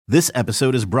This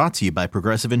episode is brought to you by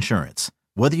Progressive Insurance.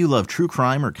 Whether you love true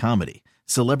crime or comedy,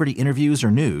 celebrity interviews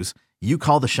or news, you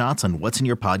call the shots on what's in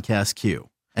your podcast queue.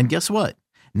 And guess what?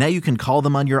 Now you can call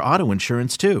them on your auto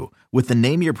insurance too with the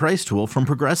Name Your Price tool from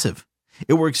Progressive.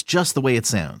 It works just the way it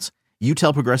sounds. You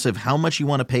tell Progressive how much you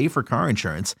want to pay for car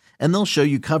insurance, and they'll show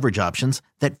you coverage options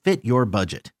that fit your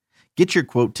budget. Get your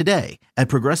quote today at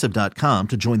Progressive.com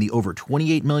to join the over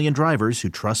 28 million drivers who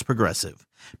trust Progressive.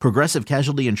 Progressive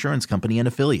Casualty Insurance Company and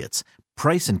Affiliates.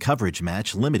 Price and coverage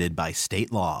match limited by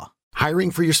state law. Hiring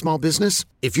for your small business?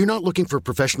 If you're not looking for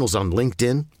professionals on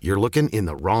LinkedIn, you're looking in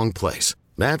the wrong place.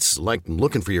 That's like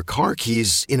looking for your car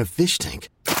keys in a fish tank.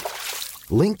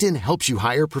 LinkedIn helps you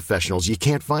hire professionals you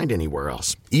can't find anywhere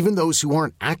else, even those who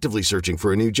aren't actively searching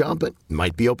for a new job but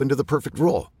might be open to the perfect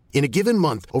role. In a given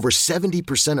month, over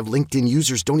 70% of LinkedIn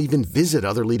users don't even visit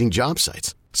other leading job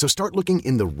sites. So start looking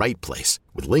in the right place.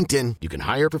 With LinkedIn, you can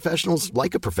hire professionals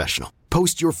like a professional.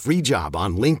 Post your free job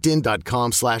on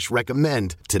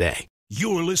linkedin.com/recommend today.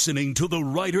 You're listening to the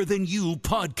Writer Than You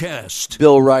podcast.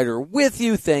 Bill Ryder with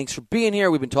you. Thanks for being here.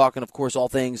 We've been talking, of course, all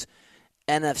things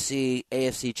NFC,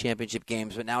 AFC championship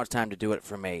games, but now it's time to do it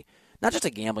from not just a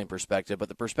gambling perspective, but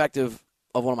the perspective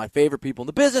of one of my favorite people in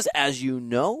the business. As you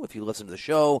know, if you listen to the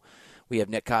show, we have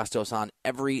Nick Kostos on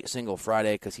every single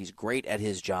Friday because he's great at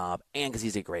his job and because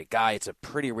he's a great guy. It's a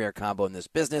pretty rare combo in this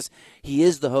business. He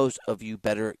is the host of You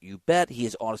Better You Bet. He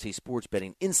is Odyssey Sports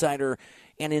Betting Insider,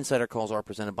 and Insider Calls are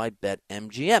presented by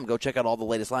BetMGM. Go check out all the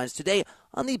latest lines today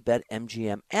on the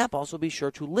BetMGM app. Also be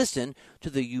sure to listen to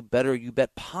the You Better You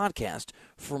Bet podcast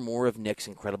for more of Nick's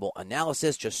incredible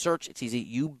analysis. Just search, it's easy,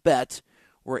 You Bet,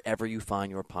 wherever you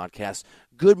find your podcasts.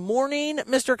 Good morning,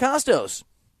 Mr. Kostos.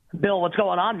 Bill, what's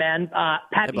going on, man?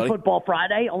 Happy Football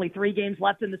Friday. Only 3 games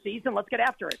left in the season. Let's get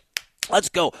after it. Let's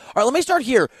go. All right, let me start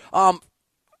here.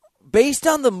 Based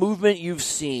on the movement you've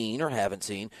seen, or haven't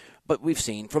seen, but we've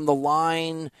seen from the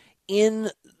line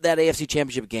in that AFC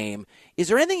Championship game, is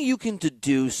there anything you can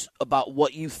deduce about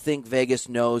what you think Vegas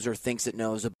knows or thinks it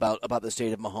knows about the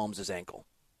state of Mahomes' ankle?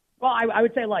 Well, I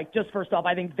would say, just first off,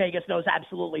 I think Vegas knows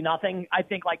absolutely nothing. I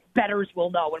think, bettors will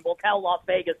know and will tell Las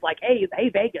Vegas, hey,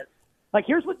 Vegas,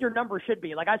 here's what your number should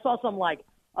be. I saw some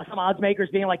odds makers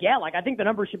being I think the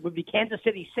number would be Kansas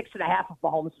City 6.5 if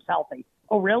Mahomes is healthy.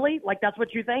 Oh, really? That's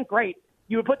what you think? Great.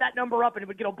 You would put that number up and it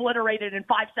would get obliterated in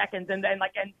 5 seconds, and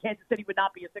Kansas City would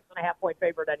not be a 6.5 point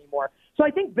favorite anymore. So I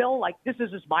think, Bill, this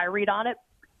is just my read on it.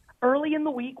 Early in the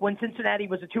week when Cincinnati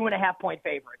was a 2.5 point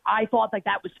favorite, I thought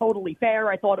that was totally fair.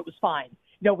 I thought it was fine.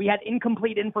 We had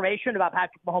incomplete information about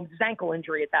Patrick Mahomes' ankle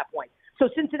injury at that point. So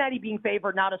Cincinnati being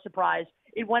favored, not a surprise.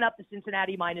 It went up to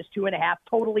Cincinnati minus 2.5,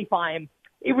 totally fine.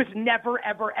 It was never,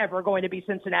 ever, ever going to be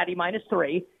Cincinnati minus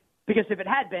 3, because if it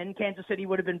had been, Kansas City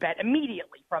would have been bet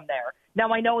immediately from there.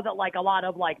 Now, I know that a lot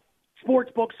of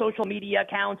sports book social media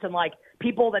accounts and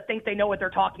people that think they know what they're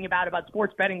talking about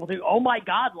sports betting will do, oh my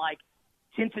God,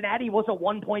 Cincinnati was a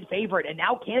 1 point favorite, and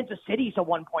now Kansas City's a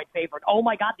 1 point favorite. Oh,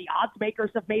 my God, the odds makers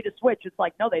have made a switch. It's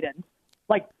no, they didn't.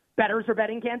 Bettors are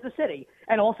betting Kansas City.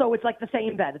 And also, it's the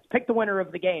same bet. It's pick the winner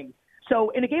of the game. So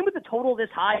in a game with a total this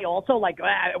high also,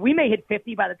 we may hit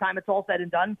 50 by the time it's all said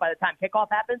and done, by the time kickoff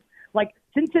happens.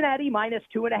 Cincinnati minus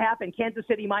 2.5 and Kansas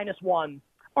City minus 1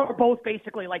 are both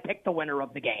basically pick the winner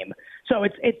of the game. So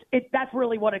that's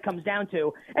really what it comes down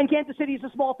to. And Kansas City is a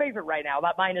small favorite right now,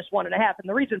 about minus 1.5. And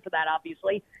the reason for that,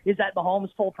 obviously, is that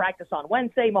Mahomes full practice on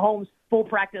Wednesday, Mahomes full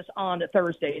practice on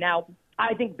Thursday. Now,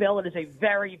 I think, Bill, it is a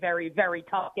very, very, very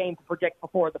tough game to predict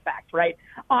before the fact, right?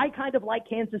 I kind of like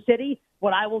Kansas City.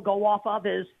 What I will go off of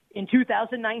is in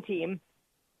 2019,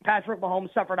 Patrick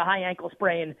Mahomes suffered a high ankle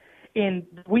sprain in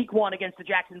week 1 against the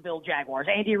Jacksonville Jaguars.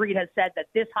 Andy Reid has said that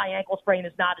this high ankle sprain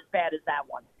is not as bad as that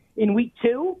one. In week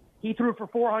 2, he threw for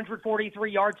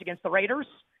 443 yards against the Raiders.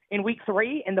 In week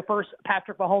 3, in the first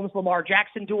Patrick Mahomes-Lamar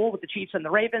Jackson duel with the Chiefs and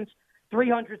the Ravens,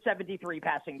 373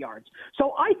 passing yards.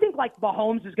 So I think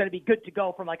Mahomes is going to be good to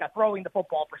go from a throwing the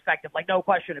football perspective, no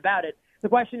question about it. The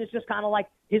question is just kind of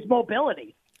his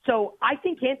mobility. So I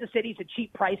think Kansas City's a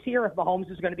cheap price here if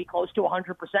Mahomes is going to be close to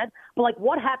 100%. But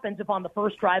what happens if on the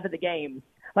first drive of the game,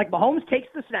 Mahomes takes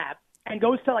the snap and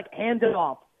goes to hand it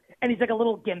off, and he's a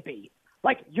little gimpy?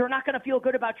 You're not going to feel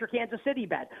good about your Kansas City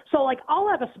bet. So, I'll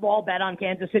have a small bet on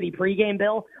Kansas City pregame,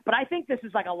 Bill, but I think this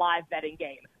is a live betting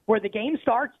game where the game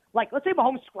starts. Let's say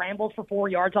Mahomes scrambles for 4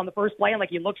 yards on the first play and,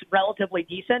 he looks relatively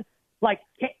decent.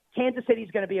 Kansas City's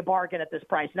going to be a bargain at this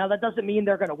price. Now, that doesn't mean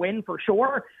they're going to win for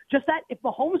sure. Just that if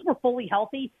Mahomes were fully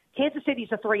healthy, Kansas City's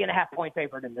a 3.5 point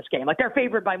favorite in this game. They're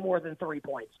favored by more than 3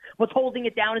 points. What's holding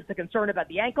it down is the concern about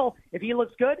the ankle. If he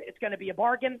looks good, it's going to be a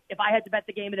bargain. If I had to bet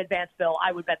the game in advance, Bill,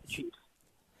 I would bet the Chiefs.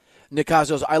 Nick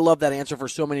Costos, I love that answer for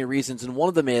so many reasons, and one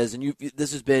of them is, and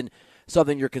this has been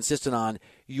something you're consistent on,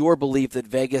 your belief that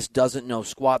Vegas doesn't know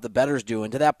squat the bettors do.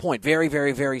 And to that point, very,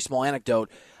 very, very small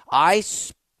anecdote, I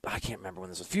can't remember when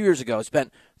this was, a few years ago, I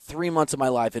spent 3 months of my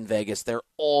life in Vegas there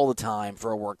all the time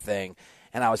for a work thing.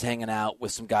 And I was hanging out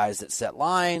with some guys that set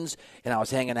lines, and I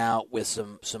was hanging out with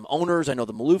some owners. I know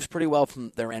the Maloofs pretty well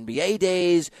from their NBA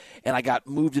days, and I got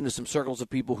moved into some circles of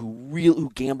people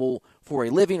who gamble for a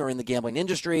living or in the gambling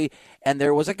industry. And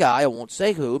there was a guy, I won't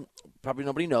say who, probably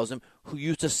nobody knows him, who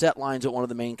used to set lines at one of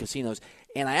the main casinos.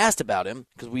 And I asked about him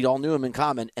because we all knew him in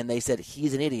common, and they said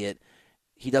he's an idiot.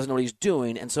 He doesn't know what he's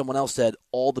doing. And someone else said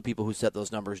all the people who set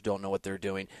those numbers don't know what they're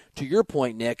doing. To your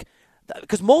point, Nick,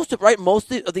 because most of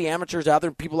the amateurs out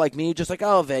there, people like me, just like,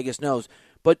 oh, Vegas knows.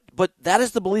 But that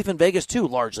is the belief in Vegas too,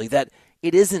 largely, that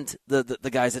it isn't the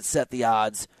guys that set the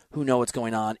odds who know what's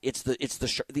going on. It's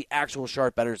the actual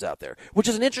sharp bettors out there, which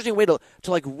is an interesting way to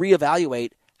like reevaluate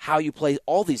how you play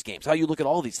all these games, how you look at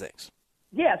all these things.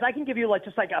 Yes, I can give you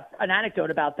an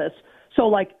anecdote about this. So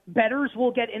like bettors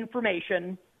will get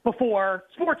information before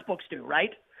sports books do, right?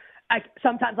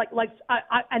 Sometimes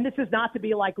and this is not to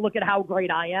be like, look at how great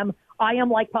I am. I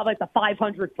am probably the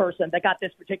 500th person that got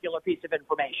this particular piece of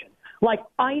information.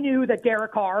 I knew that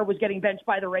Derek Carr was getting benched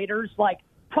by the Raiders,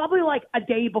 probably a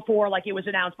day before, it was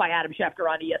announced by Adam Schefter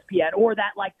on ESPN, or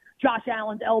that Josh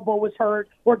Allen's elbow was hurt,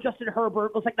 or Justin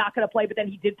Herbert was not going to play, but then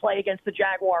he did play against the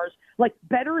Jaguars.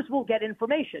 Bettors will get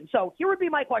information. So here would be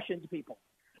my question to people.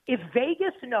 If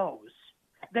Vegas knows,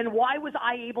 then why was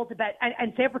I able to bet?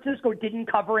 And San Francisco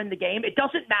didn't cover in the game. It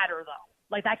doesn't matter,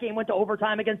 though. That game went to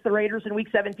overtime against the Raiders in Week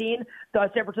 17.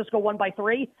 San Francisco won by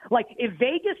 3. If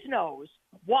Vegas knows,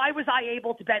 why was I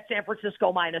able to bet San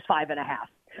Francisco minus 5.5?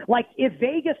 If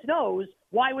Vegas knows,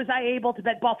 why was I able to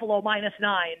bet Buffalo minus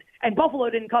 9? And Buffalo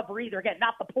didn't cover either. Again,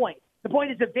 not the point. The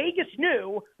point is if Vegas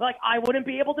knew, I wouldn't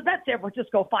be able to bet San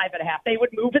Francisco 5.5. They would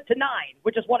move it to 9,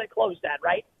 which is what it closed at,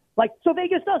 right? So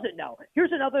Vegas doesn't know.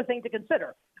 Here's another thing to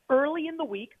consider. Early in the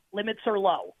week, limits are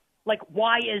low.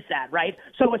 Why is that, right?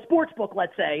 So a sports book,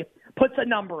 let's say, puts a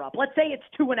number up. Let's say it's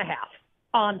 2.5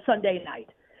 on Sunday night.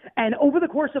 And over the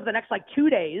course of the next, 2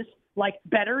 days,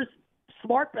 bettors,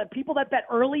 smart people that bet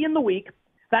early in the week,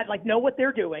 that know what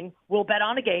they're doing, will bet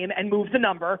on a game and move the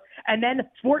number. And then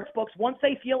sports books, once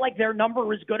they feel like their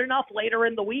number is good enough later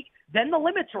in the week, then the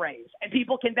limits raise. And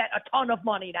people can bet a ton of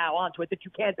money now onto it that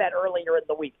you can't bet earlier in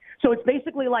the week. So it's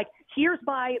basically here's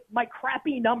my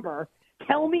crappy number.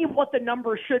 Tell me what the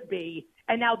number should be,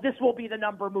 and now this will be the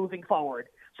number moving forward.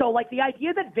 So, the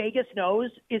idea that Vegas knows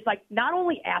is, not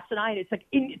only asinine, it's,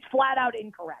 it's flat out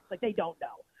incorrect. They don't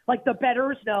know. The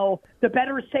bettors know. The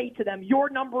bettors say to them,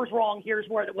 your number's wrong, here's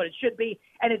what it should be.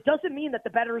 And it doesn't mean that the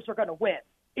bettors are going to win.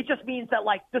 It just means that,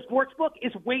 the sports book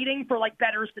is waiting for,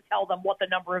 bettors to tell them what the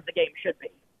number of the game should be.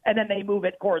 And then they move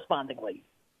it correspondingly.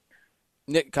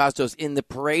 Nick Costos, in the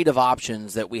parade of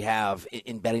options that we have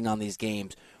in betting on these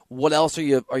games, what else are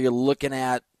you looking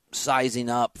at sizing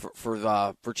up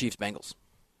for Chiefs Bengals?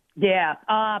 Yeah,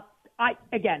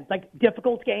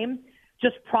 difficult game,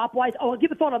 just prop wise. Oh, I'll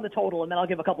give a thought on the total, and then I'll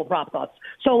give a couple prop thoughts.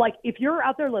 So, if you're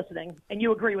out there listening and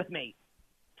you agree with me,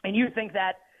 and you think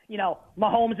that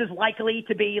Mahomes is likely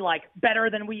to be better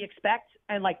than we expect,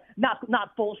 and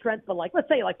not full strength, but let's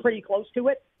say pretty close to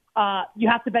it, you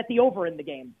have to bet the over in the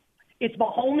game. It's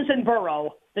Mahomes and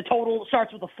Burrow. The total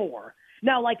starts with a 4.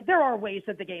 Now, there are ways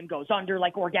that the game goes under,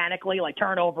 organically,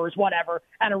 turnovers, whatever.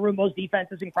 Anarumo's defense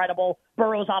is incredible.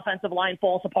 Burrow's offensive line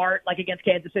falls apart, against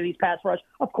Kansas City's pass rush.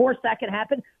 Of course, that can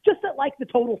happen. Just that, the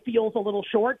total feels a little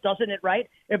short, doesn't it, right?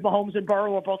 If Mahomes and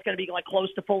Burrow are both going to be,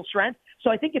 close to full strength. So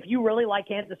I think if you really like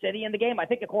Kansas City in the game, I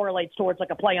think it correlates towards,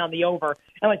 a play on the over.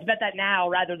 And let's bet that now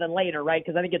rather than later, right?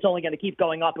 Because I think it's only going to keep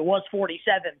going up. It was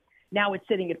 47. Now it's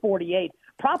sitting at 48.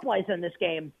 Prop-wise in this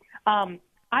game,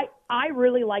 I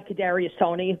really like Kadarius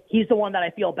Toney. He's the one that I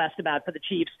feel best about for the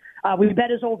Chiefs. We bet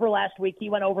his over last week. He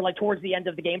went over towards the end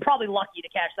of the game. Probably lucky to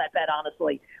cash that bet,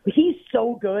 honestly. But he's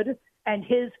so good, and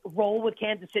his role with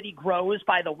Kansas City grows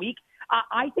by the week.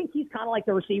 I think he's kind of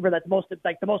the receiver that's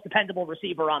the most dependable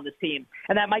receiver on this team.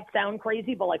 And that might sound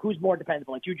crazy, but who's more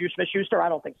dependable? Juju Smith-Schuster? I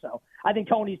don't think so. I think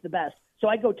Toney's the best. So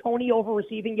I'd go Toney over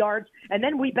receiving yards. And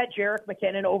then we bet Jerick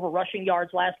McKinnon over rushing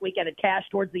yards last week, and it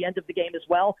cashed towards the end of the game as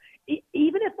well.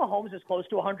 Even if Mahomes is close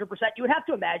to 100%, you would have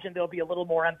to imagine there'll be a little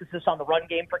more emphasis on the run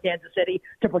game for Kansas City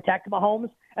to protect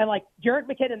Mahomes. And Jerick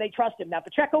McKinnon, they trust him. Now,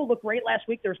 Pacheco looked great last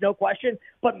week. There's no question.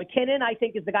 But McKinnon, I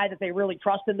think, is the guy that they really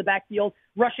trust in the backfield.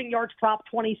 Rushing yards prop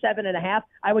 27.5.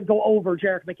 I would go over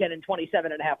Jerick McKinnon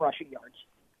 27.5 rushing yards.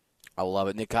 I love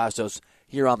it. Nick Costos,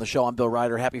 here on the show. I'm Bill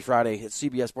Ryder. Happy Friday at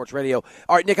CBS Sports Radio.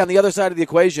 All right, Nick, on the other side of the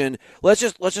equation, let's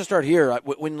just start here.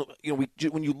 When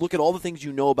you look at all the things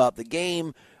you know about the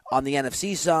game on the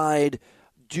NFC side,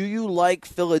 do you like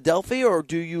Philadelphia or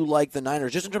do you like the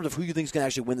Niners, just in terms of who you think is going to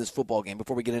actually win this football game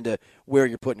before we get into where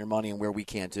you're putting your money and where we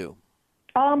can too?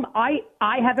 I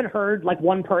haven't heard like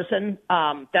one person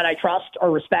that I trust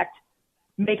or respect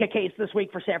make a case this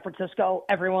week for San Francisco.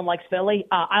 Everyone likes Philly.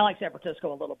 I like San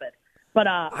Francisco a little bit. But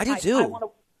I do too.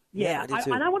 I do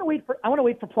too. And I want to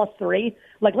wait for +3.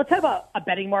 Like, let's have a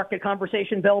betting market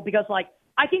conversation, Bill, because like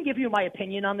I can give you my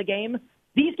opinion on the game.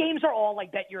 These games are all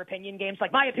like bet your opinion games.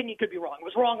 Like, my opinion could be wrong. It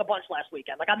was wrong a bunch last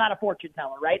weekend. Like, I'm not a fortune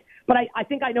teller, right? But I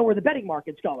think I know where the betting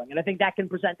market's going, and I think that can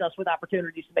present us with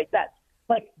opportunities to make bets.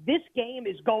 Like, this game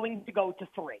is going to go to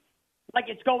 3. Like,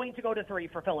 it's going to go to 3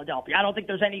 for Philadelphia. I don't think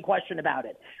there's any question about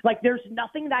it. Like, there's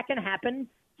nothing that can happen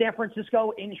San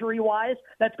Francisco injury-wise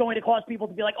that's going to cause people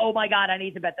to be like, oh, my God, I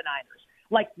need to bet the Niners.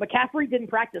 Like, McCaffrey didn't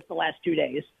practice the last 2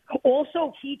 days.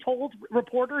 Also, he told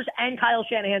reporters, and Kyle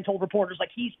Shanahan told reporters,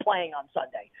 like, he's playing on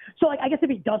Sunday. So, like, I guess if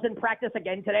he doesn't practice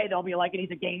again today, they'll be like, it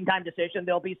needs a game-time decision.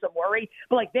 There'll be some worry.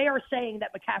 But, like, they are saying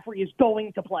that McCaffrey is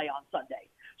going to play on Sunday.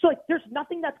 So, like, there's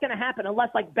nothing that's going to happen unless,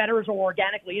 like, bettors are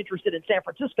organically interested in San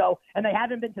Francisco, and they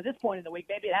haven't been to this point in the week.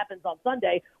 Maybe it happens on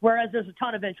Sunday, whereas there's a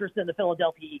ton of interest in the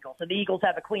Philadelphia Eagles. And the Eagles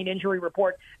have a clean injury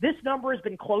report. This number has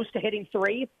been close to hitting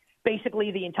 3 basically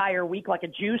the entire week, like a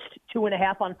juiced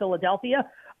 2.5 on Philadelphia.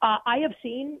 I have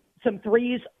seen some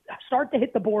 3s start to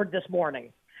hit the board this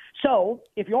morning. So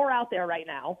if you're out there right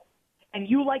now and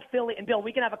you like Philly, and Bill,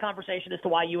 we can have a conversation as to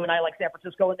why you and I like San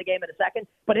Francisco in the game in a second,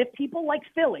 but if people like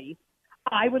Philly,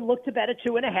 I would look to bet a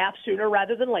 2.5 sooner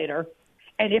rather than later.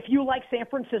 And if you like San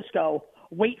Francisco,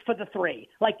 wait for the 3.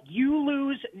 Like, you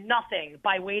lose nothing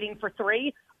by waiting for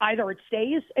 3. Either it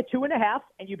stays at 2.5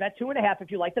 and you bet 2.5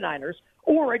 if you like the Niners,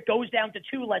 or it goes down to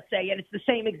 2, let's say, and it's the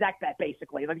same exact bet,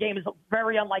 basically. The game is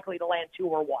very unlikely to land 2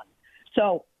 or 1.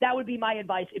 So that would be my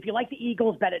advice. If you like the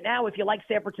Eagles, bet it now. If you like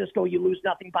San Francisco, you lose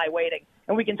nothing by waiting.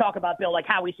 And we can talk about, Bill, like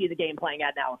how we see the game playing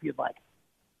out now if you'd like.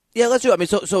 Yeah, let's do it. I mean,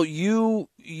 so you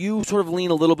sort of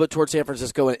lean a little bit towards San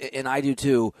Francisco, and I do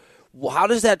too. Well, how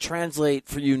does that translate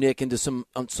for you, Nick, into some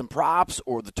props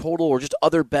or the total or just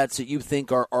other bets that you think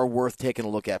are worth taking a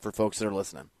look at for folks that are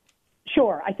listening?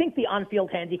 Sure. I think the on-field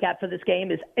handicap for this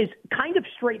game is kind of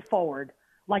straightforward,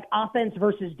 like offense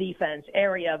versus defense,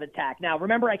 area of attack. Now,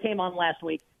 remember I came on last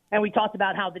week and we talked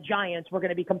about how the Giants were going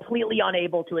to be completely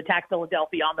unable to attack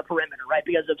Philadelphia on the perimeter, right,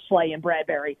 because of Slay and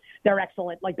Bradbury. They're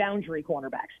excellent, like, boundary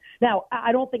cornerbacks. Now,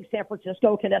 I don't think San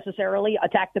Francisco can necessarily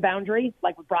attack the boundary,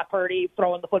 like with Brock Purdy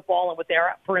throwing the football and with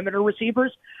their perimeter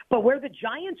receivers. But where the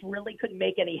Giants really couldn't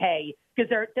make any hay, because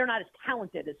they're not as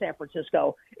talented as San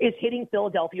Francisco, is hitting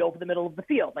Philadelphia over the middle of the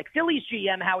field. Like, Philly's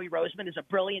GM, Howie Roseman, is a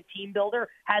brilliant team builder,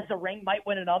 has a ring, might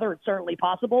win another. It's certainly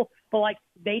possible. But, like,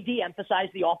 they de-emphasize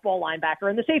the off-ball linebacker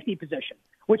and the safety position,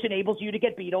 which enables you to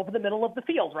get beat over the middle of the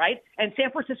field, right? And San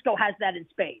Francisco has that in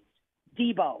spades.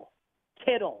 Debo,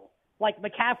 Kittle, like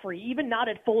McCaffrey, even not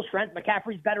at full strength,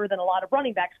 McCaffrey's better than a lot of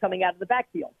running backs coming out of the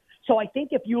backfield. So I think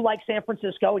if you like San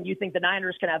Francisco and you think the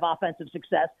Niners can have offensive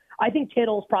success, I think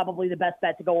Kittle's probably the best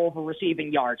bet to go over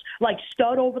receiving yards. Like,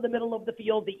 stud over the middle of the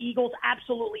field, the Eagles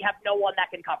absolutely have no one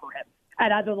that can cover him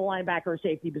at either the linebacker or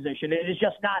safety position. It is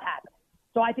just not happening.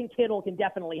 So I think Kittle can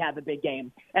definitely have a big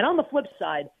game. And on the flip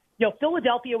side, you know,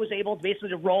 Philadelphia was able to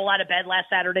basically roll out of bed last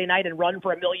Saturday night and run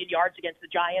for 1,000,000 yards against the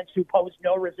Giants, who posed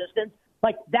no resistance.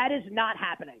 Like, that is not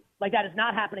happening. Like, that is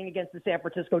not happening against the San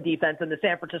Francisco defense and the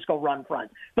San Francisco run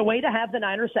front. The way to have the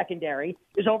Niners secondary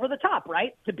is over the top,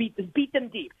 right? To beat them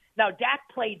deep. Now, Dak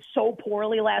played so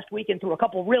poorly last week and threw a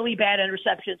couple really bad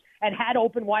interceptions and had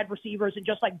open wide receivers and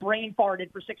just, like, brain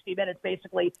farted for 60 minutes,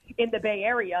 basically, in the Bay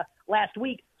Area last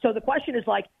week. So the question is,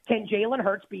 like, can Jalen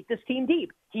Hurts beat this team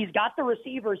deep? He's got the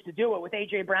receivers to do it with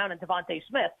A.J. Brown and Devontae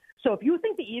Smith. So if you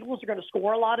think the Eagles are going to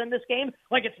score a lot in this game,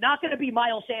 like, it's not going to be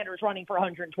Miles Sanders running for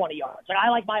 120 yards. Like, I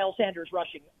like Miles Sanders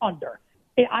rushing under.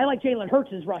 I like Jalen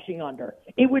Hurts' rushing under.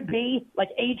 It would be like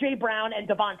A.J. Brown and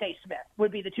Devontae Smith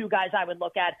would be the two guys I would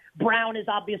look at. Brown is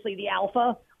obviously the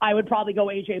alpha. I would probably go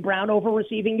A.J. Brown over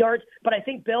receiving yards. But I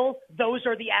think, Bill, those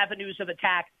are the avenues of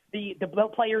attack, the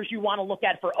players you want to look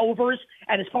at for overs.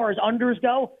 And as far as unders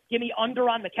go, give me under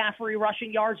on McCaffrey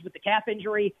rushing yards with the calf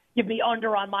injury. Give me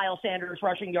under on Miles Sanders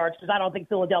rushing yards, because I don't think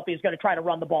Philadelphia is going to try to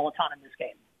run the ball a ton in this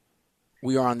game.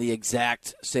 We are on the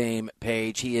exact same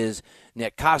page. He is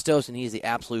Nick Kostos, and he's the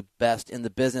absolute best in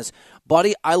the business.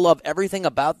 Buddy, I love everything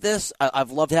about this. I've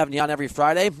loved having you on every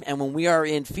Friday. And when we are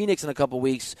in Phoenix in a couple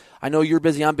weeks, I know you're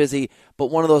busy, I'm busy,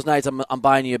 but one of those nights I'm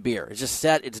buying you a beer. It's just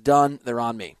set. It's done. They're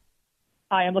on me.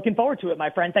 I am looking forward to it, my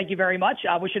friend. Thank you very much.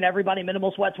 Wishing everybody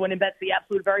minimal sweats, winning bets, the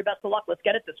absolute very best of luck. Let's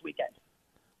get it this weekend.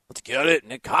 Let's get it.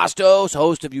 Nick Costos,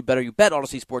 host of You Better You Bet,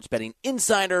 Odyssey Sports Betting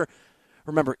Insider.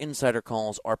 Remember, Insider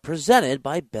calls are presented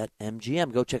by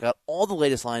BetMGM. Go check out all the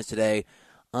latest lines today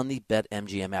on the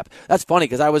BetMGM app. That's funny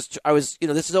because I was,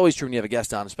 this is always true when you have a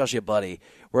guest on, especially a buddy,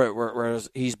 where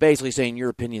he's basically saying your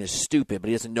opinion is stupid, but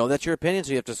he doesn't know that's your opinion,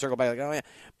 so you have to circle back like, oh yeah.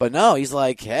 But no, he's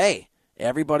like, hey,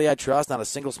 everybody I trust, not a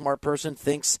single smart person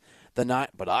thinks but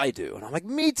I do. And I'm like,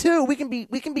 me too. We can be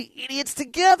idiots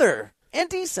together. And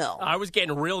D-Cell. I was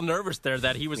getting real nervous there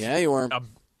that he was you were.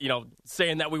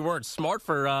 Saying that we weren't smart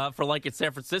for like in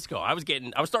San Francisco. I was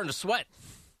starting to sweat.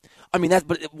 I mean,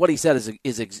 but what he said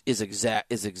is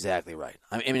exactly right.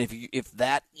 I mean, if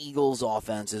that Eagles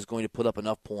offense is going to put up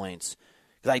enough points,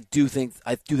 because I do think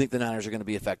the Niners are going to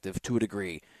be effective to a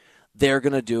degree. They're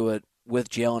going to do it with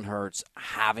Jalen Hurts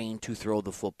having to throw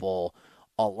the football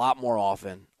a lot more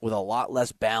often with a lot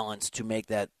less balance to make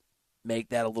that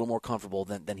a little more comfortable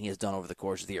than he has done over the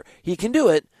course of the year. He can do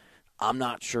it. I'm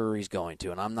not sure he's going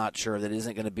to, and I'm not sure that it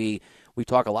isn't going to be. We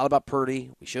talk a lot about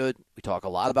Purdy. We should. We talk a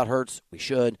lot about Hurts. We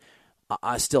should.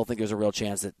 I still think there's a real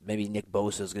chance that maybe Nick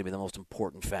Bosa is going to be the most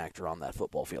important factor on that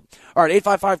football field. All right,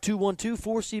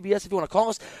 855-212-4CBS if you want to call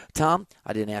us. Tom,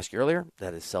 I didn't ask you earlier.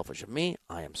 That is selfish of me.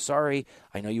 I am sorry.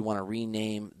 I know you want to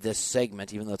rename this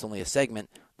segment, even though it's only a segment,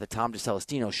 the Tom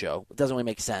DeCelestino Show. It doesn't really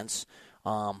make sense.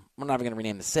 We're not even going to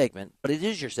rename the segment, but it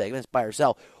is your segment. It's buy or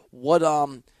sell. What,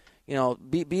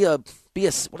 be a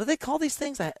what do they call these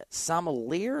things? A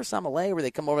sommelier, where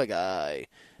they come over like, I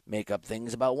make up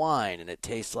things about wine, and it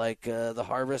tastes like the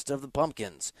harvest of the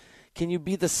pumpkins. Can you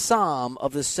be the somm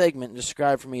of this segment and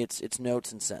describe for me its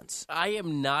notes and scents? I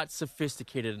am not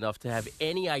sophisticated enough to have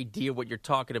any idea what you're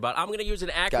talking about. I'm going to use an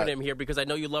acronym here because I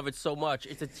know you love it so much.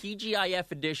 It's a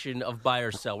TGIF edition of Buy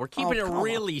or Sell. We're keeping it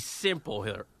really simple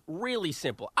here. Really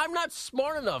simple. I'm not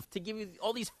smart enough to give you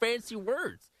all these fancy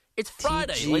words. It's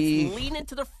Friday. Let's lean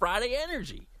into the Friday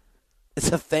energy.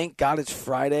 It's a thank God it's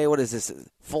Friday. What is this?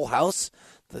 Full House?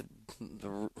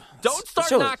 Don't start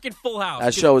knocking Full House.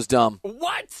 That show is dumb.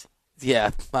 What?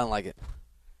 Yeah, I don't like it.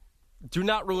 Do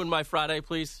not ruin my Friday,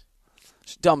 please.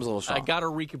 Dumb's a little strong. I got to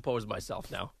recompose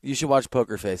myself now. You should watch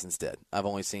Poker Face instead. I've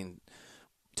only seen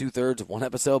 2/3 of one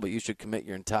episode, but you should commit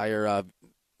your entire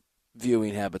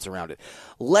viewing habits around it.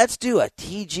 Let's do a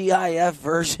TGIF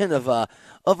version of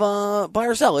Buy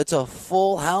or Sell. It's a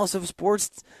full house of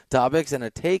sports topics and a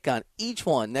take on each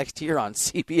one next year on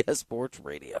CBS Sports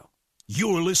Radio.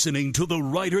 You're listening to the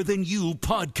Writer Than You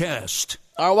podcast.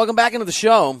 All right, welcome back into the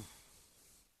show.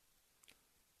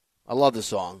 I love this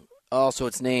song. Also,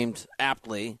 it's named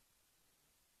aptly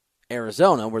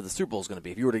Arizona, where the Super Bowl is going to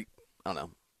be. If you were to,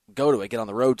 go to it, get on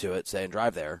the road to it, say, and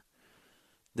drive there,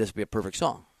 this would be a perfect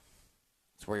song.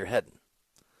 It's where you're heading.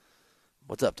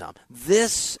 What's up, Tom?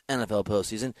 This NFL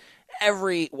postseason,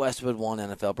 every Westwood One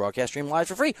NFL broadcast stream live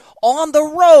for free on the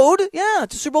road. Yeah,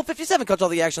 to Super Bowl 57. Catch all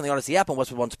the action on the Odyssey app on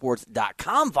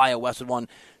WestwoodOneSports.com via Westwood One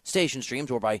station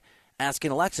streams or by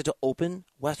asking Alexa to open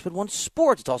Westwood One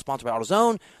Sports. It's all sponsored by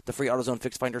AutoZone. The free AutoZone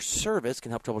Fix Finder service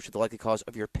can help troubleshoot the likely cause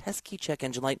of your pesky check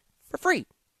engine light for free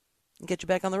and get you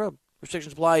back on the road.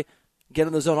 Restrictions apply. Get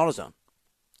in the zone, AutoZone.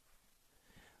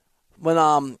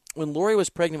 When Lori was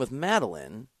pregnant with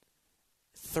Madeline,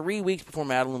 3 weeks before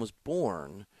Madeline was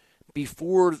born,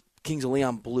 before Kings of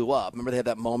Leon blew up, remember they had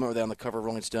that moment where they're on the cover of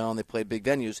Rolling Stone, they played big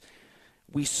venues.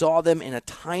 We saw them in a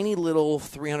tiny little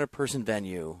 300-person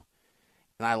venue,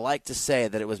 and I like to say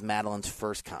that it was Madeline's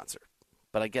first concert.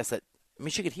 But I guess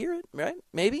she could hear it, right?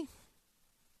 Maybe?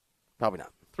 Probably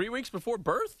not. 3 weeks before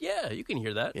birth? Yeah, you can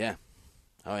hear that. Yeah.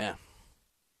 Oh, yeah.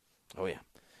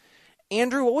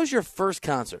 Andrew, what was your first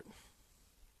concert?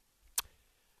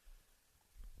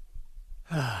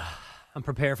 I'm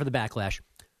prepared for the backlash.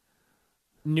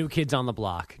 New Kids on the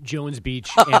Block, Jones Beach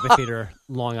Amphitheater,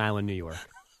 Long Island, New York.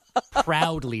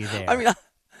 Proudly there. I mean,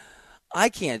 I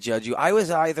can't judge you. I was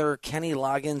either Kenny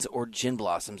Loggins or Gin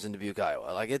Blossoms in Dubuque,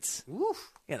 Iowa. Like, it's,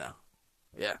 yeah.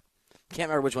 Can't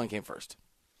remember which one came first.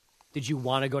 Did you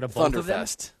want to go to both of them?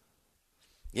 Thunderfest.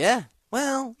 Yeah.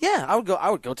 Well, yeah, I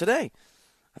would go today.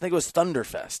 I think it was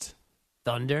Thunderfest.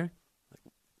 Thunder?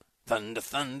 Thunder,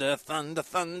 Thunder, Thunder,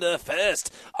 Thunderfest.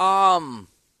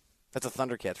 That's a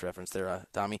Thundercats reference there,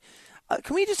 Tommy.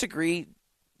 Can we just agree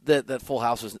that Full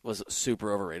House was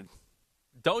super overrated?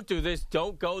 Don't do this.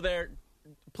 Don't go there.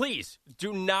 Please,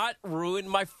 do not ruin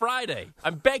my Friday.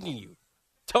 I'm begging you.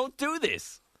 Don't do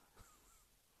this.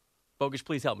 Bogus,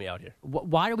 please help me out here.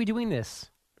 Why are we doing this?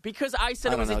 Because I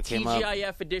said it was a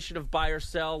TGIF edition of Buy or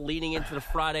Sell, leaning into the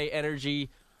Friday energy.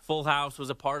 Full House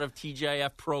was a part of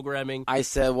TGIF programming. I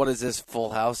said, what is this, Full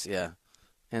House? Yeah.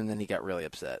 And then he got really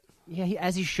upset. Yeah,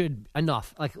 as he should.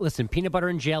 Enough. Like, listen, Peanut Butter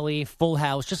and Jelly, Full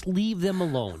House, just leave them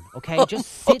alone, okay? Just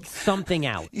sit something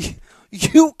out.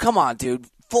 You come on, dude.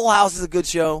 Full House is a good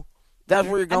show. That's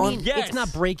where you're going? I mean, Yes. It's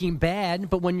not Breaking Bad,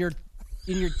 but when you're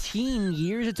in your teen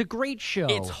years, it's a great show.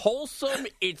 It's wholesome.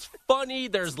 It's funny.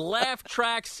 There's laugh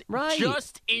tracks. Right.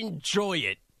 Just enjoy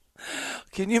it.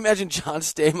 Can you imagine John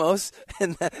Stamos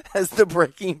as the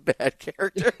Breaking Bad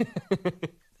character?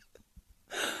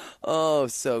 Oh,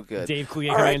 so good. Dave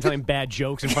Coulier All right. telling bad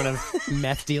jokes in front of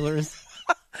meth dealers.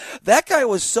 That guy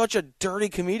was such a dirty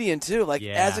comedian, too. Like,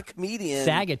 Yeah. as a comedian.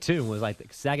 Saget, too, was like,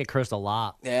 Saget cursed a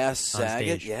lot. Yeah,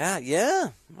 Saget. stage. Yeah.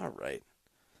 All right.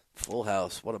 Full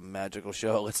House. What a magical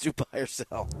show. Let's do Buy or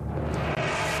Sell.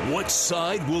 What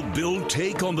side will Bill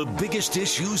take on the biggest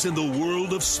issues in the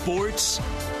world of sports?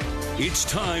 It's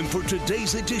time for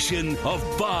today's edition of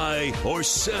Buy or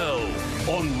Sell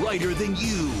on Righter Than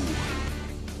You.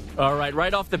 All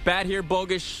right off the bat here,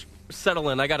 Bogus, settle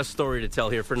in. I got a story to tell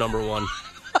here for number one.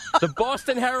 The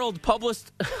Boston Herald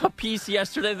published a piece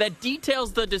yesterday that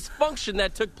details the dysfunction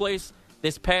that took place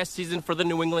this past season for the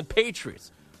New England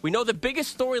Patriots. We know the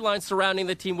biggest storyline surrounding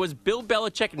the team was Bill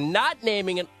Belichick not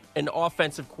naming an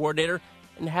offensive coordinator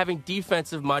and having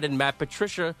defensive-minded Matt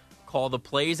Patricia call the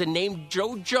plays and name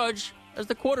Joe Judge as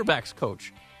the quarterback's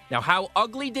coach. Now, how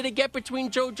ugly did it get between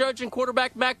Joe Judge and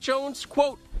quarterback Mac Jones?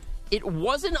 Quote, it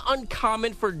wasn't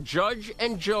uncommon for Judge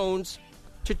and Jones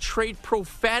to trade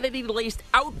profanity-laced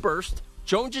outbursts.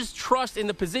 Jones's trust in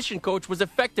the position coach was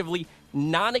effectively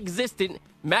non-existent.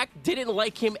 Mac didn't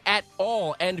like him at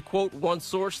all, end quote, one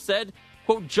source said.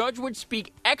 Quote, Judge would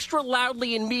speak extra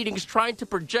loudly in meetings trying to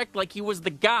project like he was the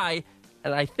guy,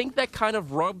 and I think that kind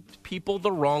of rubbed people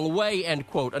the wrong way, end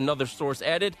quote, another source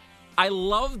added. I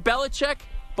love Belichick,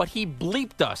 but he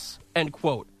bleeped us, end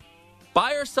quote.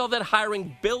 Buy or sell that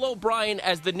hiring Bill O'Brien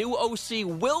as the new OC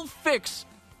will fix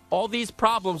all these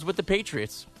problems with the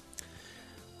Patriots.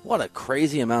 What a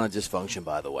crazy amount of dysfunction,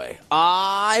 by the way.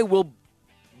 I'll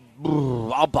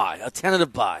buy. A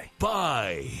tentative buy.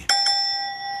 Buy.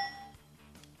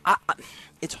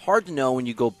 It's hard to know when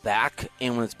you go back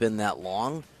and when it's been that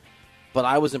long, but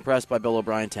I was impressed by Bill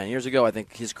O'Brien 10 years ago. I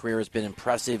think his career has been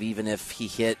impressive, even if he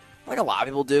hit, like a lot of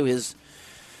people do,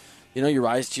 you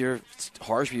rise to your, it's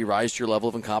harsh, but you rise to your level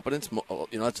of incompetence.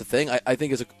 That's the thing. I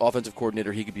think as an offensive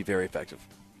coordinator, he could be very effective.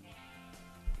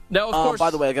 Now, of course.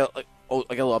 By the way, I got a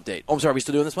little update. Oh, I'm sorry. Are we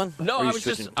still doing this one? No, Or are you I was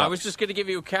switching just topics? going to give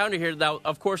you a counter here. Now,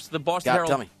 of course, the Boston Tell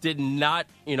Herald me. did not,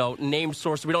 name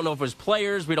sources. We don't know if it was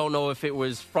players. We don't know if it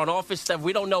was front office stuff.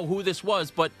 We don't know who this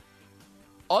was. But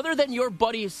other than your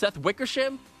buddy Seth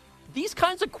Wickersham, these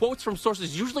kinds of quotes from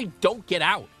sources usually don't get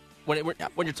out when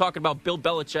you're talking about Bill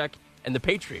Belichick and the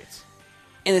Patriots.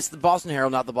 And it's the Boston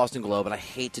Herald, not the Boston Globe, and I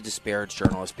hate to disparage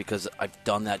journalists because I've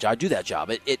done that job. I do that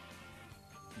job.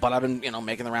 But I've been,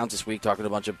 making the rounds this week, talking to a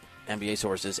bunch of NBA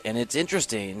sources, and it's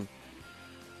interesting.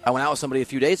 I went out with somebody a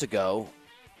few days ago,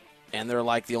 and they're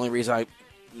like, the only reason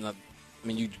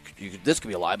this could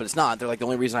be a lie, but it's not. They're like, the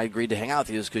only reason I agreed to hang out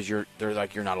with you is because you're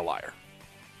not a liar.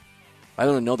 I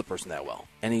don't even know the person that well.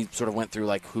 And he sort of went through,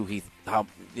 like,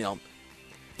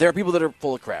 there are people that are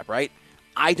full of crap, right?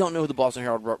 I don't know who the Boston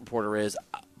Herald reporter is,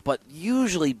 but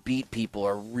usually beat people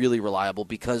are really reliable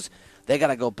because they got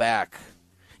to go back.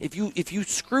 If you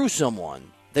screw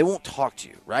someone, they won't talk to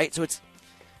you, right? So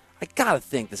I got to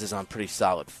think this is on pretty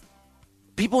solid.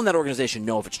 People in that organization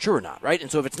know if it's true or not, right?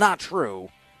 And so if it's not true,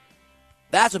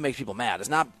 that's what makes people mad. It's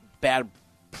not bad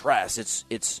press.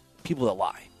 It's people that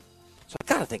lie. So I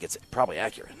got to think it's probably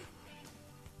accurate.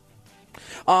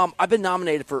 I've been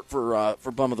nominated for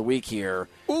Bum of the Week here.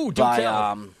 Ooh, do by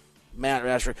tell. Matt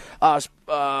Rashford. I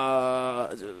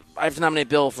have to nominate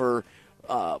Bill for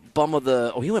Bum of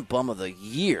the. Oh, he went Bum of the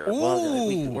Year.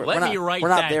 Ooh, let me write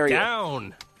that down.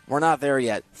 Yet. We're not there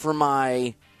yet. For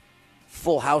my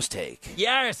Full House take.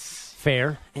 Yes.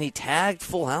 Fair. And he tagged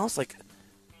Full House. Like,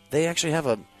 they actually have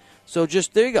a. So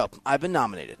just there you go. I've been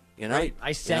nominated.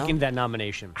 I second that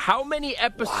nomination. How many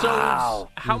episodes? Wow.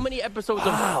 How many episodes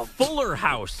of Fuller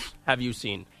House have you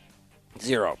seen?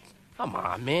 0. Come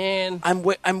on, man.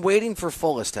 I'm waiting for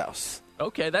Fullest House.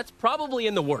 Okay, that's probably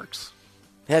in the works.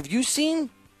 Have you seen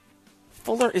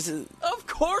Fuller? Is it? Of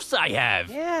course I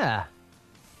have. Yeah.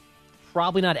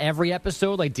 Probably not every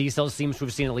episode. Like D-Cell seems to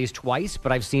have seen at least twice,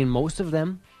 but I've seen most of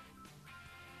them.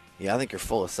 Yeah, I think you're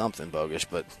full of something, Bogus,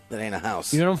 but that ain't a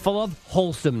house. You know what I'm full of?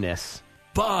 Wholesomeness.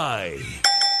 Buy.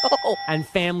 And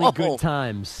family good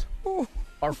times.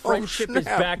 Our friendship is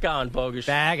back on, Bogus.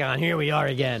 Bag on. Here we are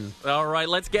again. All right,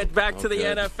 let's get back to the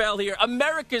NFL here.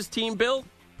 America's team, Bill.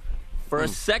 For a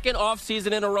second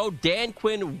offseason in a row, Dan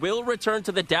Quinn will return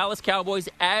to the Dallas Cowboys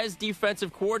as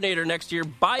defensive coordinator next year,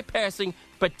 bypassing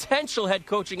potential head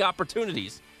coaching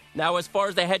opportunities. Now, as far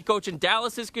as the head coach in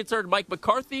Dallas is concerned, Mike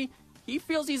McCarthy, he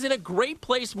feels he's in a great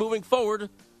place moving forward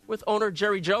with owner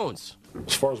Jerry Jones.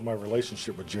 As far as my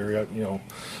relationship with Jerry,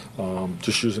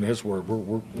 just using his word,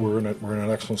 we're in an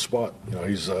excellent spot.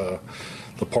 He's the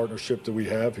partnership that we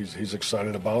have. He's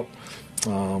excited about.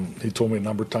 He told me a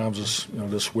number of times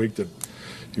this week that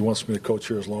he wants me to coach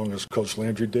here as long as Coach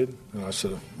Landry did, and I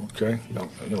said, okay,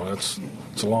 it's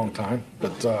a long time,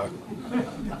 but I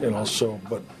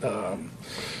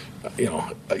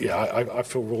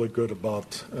feel really good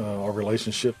about our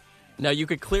relationship. Now, you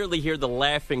could clearly hear the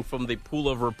laughing from the pool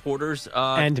of reporters.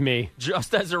 And me.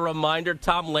 Just as a reminder,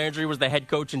 Tom Landry was the head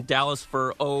coach in Dallas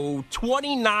for,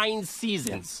 29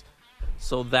 seasons.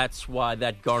 So that's why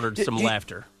that garnered some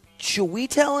laughter. Should we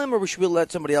tell him, or should we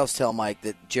let somebody else tell Mike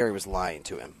that Jerry was lying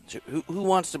to him? Who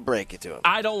wants to break it to him?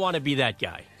 I don't want to be that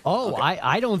guy. Oh, okay.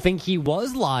 I don't think he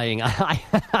was lying. I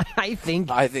think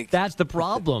that's the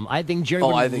problem. I think Jerry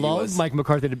would love Mike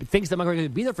McCarthy. Thinks that Mike McCarthy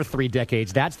would be there for 3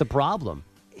 decades. That's the problem.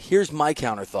 Here's my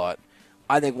counter thought.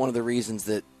 I think one of the reasons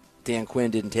that Dan Quinn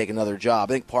didn't take another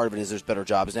job, I think part of it is there's better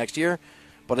jobs next year,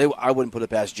 but I wouldn't put it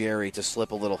past Jerry to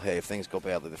slip a little, hey, if things go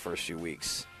badly the first few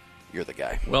weeks, you're the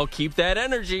guy. Well, keep that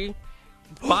energy.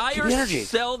 Buy or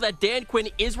sell that Dan Quinn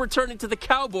is returning to the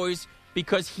Cowboys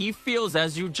because he feels,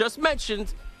 as you just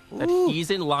mentioned, that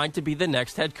he's in line to be the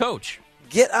next head coach.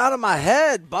 Get out of my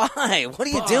head. Bye. What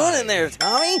are you doing in there,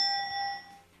 Tommy?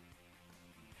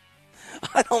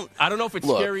 I don't know if it's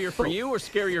scarier for you or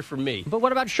scarier for me. But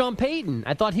what about Sean Payton?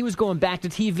 I thought he was going back to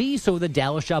TV, so the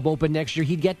Dallas job opened next year,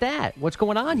 he'd get that. What's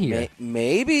going on here?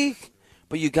 Maybe,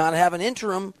 but you got to have an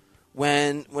interim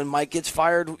when Mike gets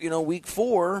fired, week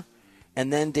 4,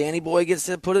 and then Danny Boy gets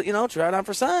to put it, try it on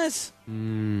for size.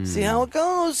 See how it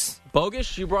goes.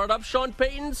 Bogus, you brought up Sean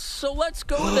Payton, so let's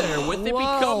go there. With it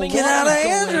becoming get out of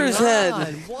Andrew's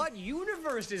head. What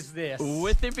universe is this?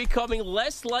 With it becoming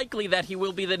less likely that he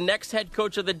will be the next head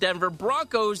coach of the Denver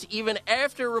Broncos, even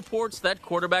after reports that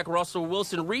quarterback Russell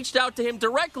Wilson reached out to him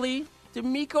directly,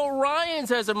 DeMeco Ryans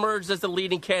has emerged as the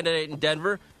leading candidate in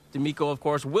Denver. DeMeco, of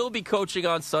course, will be coaching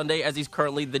on Sunday as he's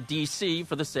currently the DC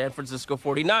for the San Francisco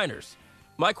 49ers.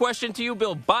 My question to you,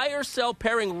 Bill, buy or sell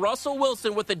pairing Russell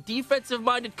Wilson with a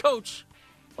defensive-minded coach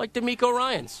like DeMeco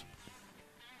Ryans?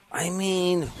 I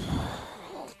mean,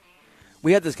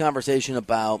 we had this conversation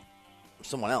about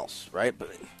someone else, right?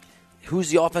 But who's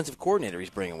the offensive coordinator he's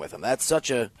bringing with him? That's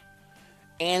such a,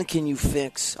 and can you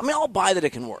fix? I mean, I'll buy that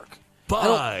it can work.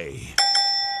 Buy.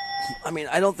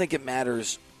 I don't think it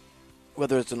matters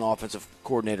whether it's an offensive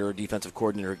coordinator or defensive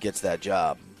coordinator gets that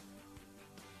job.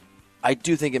 I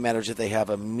do think it matters if they have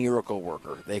a miracle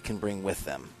worker they can bring with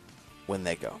them when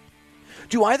they go.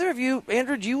 Do either of you,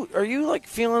 Andrew, are you like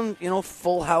feeling,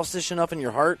 full house-ish enough in your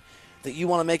heart that you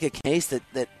want to make a case that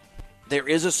there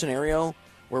is a scenario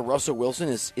where Russell Wilson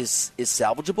is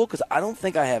salvageable? Because I don't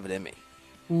think I have it in me.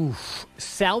 Oof.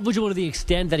 Salvageable to the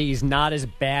extent that he's not as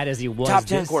bad as he was top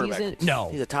 10 this quarterback. Season? No.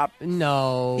 He's a top.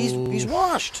 No. He's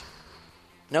washed.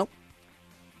 No.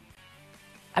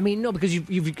 I mean, no, because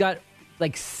you've got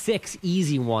like 6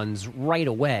 easy ones right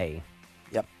away.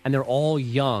 Yep. And they're all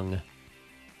young.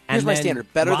 Here's my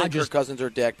standard. Better than Kirk Cousins or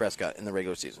Dak Prescott in the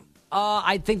regular season.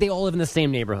 I think they all live in the same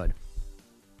neighborhood.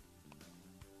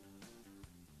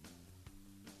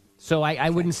 So I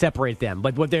wouldn't separate them.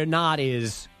 But what they're not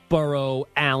is Burrow,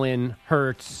 Allen,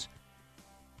 Hurts,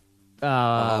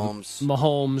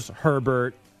 Mahomes,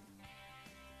 Herbert.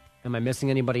 Am I missing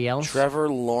anybody else? Trevor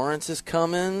Lawrence is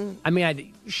coming. I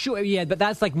mean, but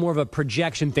that's like more of a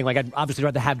projection thing. Like, I'd obviously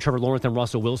rather have Trevor Lawrence than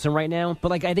Russell Wilson right now. But,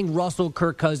 like, I think Russell,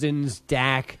 Kirk Cousins,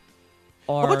 Dak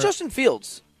are... What about Justin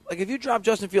Fields? Like, if you drop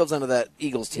Justin Fields onto that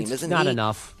Eagles team, isn't not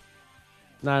enough.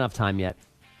 Not enough time yet.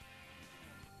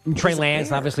 And Trey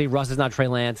Lance, obviously. Russ is not Trey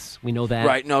Lance. We know that.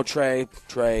 Right, no, Trey.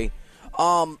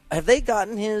 Have they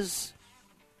gotten his...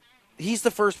 He's the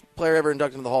first player ever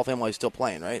inducted into the Hall of Fame while he's still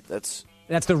playing, right? That's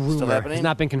the rumor. It's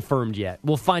not been confirmed yet.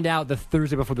 We'll find out the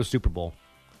Thursday before the Super Bowl.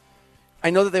 I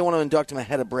know that they want to induct him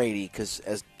ahead of Brady because,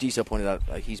 as Diesel pointed out,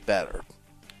 he's better.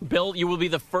 Bill, you will be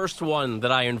the first one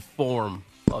that I inform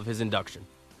of his induction.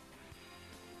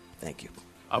 Thank you.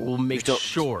 I will make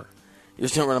sure. You're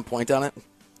still running point on it?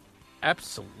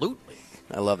 Absolutely.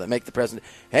 I love that. Make the president.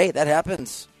 Hey, that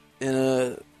happens in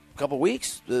a couple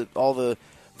weeks. All the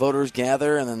voters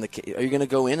gather, and then are you going to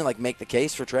go in and make the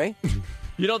case for Trey?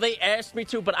 They asked me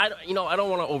to, but I don't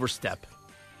want to overstep.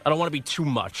 I don't want to be too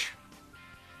much.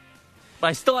 But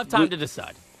I still have time to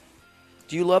decide.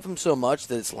 Do you love him so much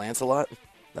that it's Lancelot?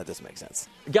 That doesn't make sense.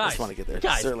 Guys, I just want to get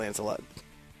there. Sir Lancelot.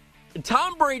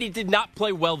 Tom Brady did not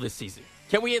play well this season.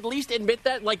 Can we at least admit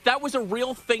that? Like, that was a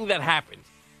real thing that happened.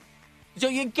 So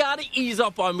you got to ease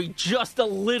up on me just a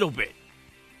little bit.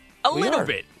 A little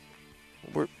bit.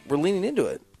 We're leaning into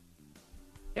it.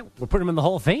 Yeah, we're putting him in the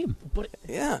Hall of Fame.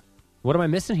 Yeah. What am I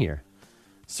missing here?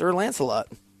 Sir Lancelot.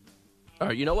 All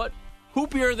right, you know what?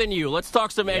 Hoopier than you. Let's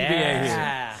talk some NBA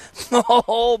here.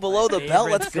 Oh, below the belt.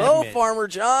 Let's go, Farmer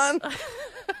John.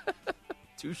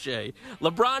 Touche.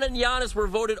 LeBron and Giannis were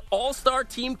voted All-Star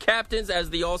team captains as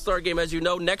the All-Star game, as you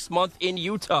know, next month in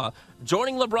Utah.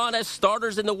 Joining LeBron as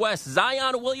starters in the West,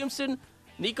 Zion Williamson,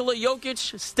 Nikola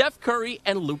Jokic, Steph Curry,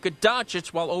 and Luka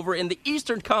Doncic, while over in the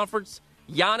Eastern Conference,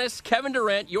 Giannis, Kevin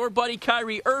Durant, your buddy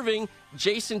Kyrie Irving,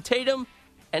 Jason Tatum,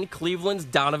 and Cleveland's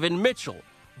Donovan Mitchell.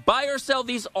 Buy or sell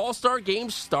these All-Star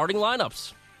Games starting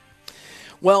lineups?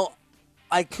 Well,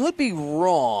 I could be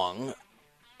wrong,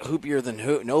 hoopier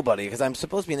than nobody, because I'm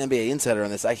supposed to be an NBA insider on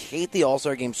this. I hate the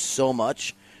All-Star Game so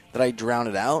much that I drown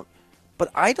it out. But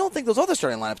I don't think those other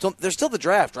starting lineups, they're still the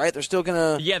draft, right? They're still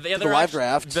going to do the live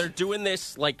draft. They're doing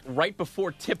this like right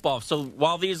before tip-off. So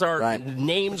while these are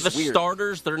named the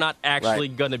starters, they're not actually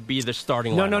going to be the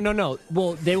starting lineup. No.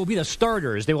 Well, they will be the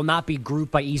starters. They will not be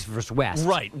grouped by East versus West.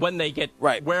 Right, when they get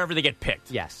wherever they get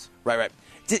picked. Yes. Right.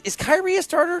 Is Kyrie a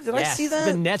starter? Did I see that?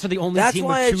 The Nets are the only team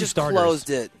with two starters. That's why I just closed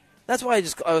it. That's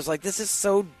why I was like, this is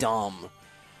so dumb.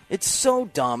 It's so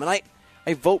dumb. And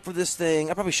I vote for this thing.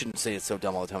 I probably shouldn't say it's so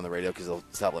dumb all the time on the radio because they'll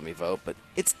stop letting me vote, but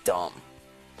it's dumb.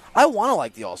 I want to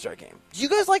like the All-Star Game. Do you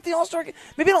guys like the All-Star Game?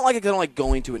 Maybe I don't like it because I don't like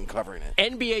going to it and covering it.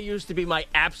 NBA used to be my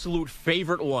absolute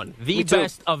favorite one. The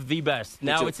best of the best.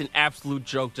 Now it's an absolute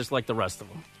joke just like the rest of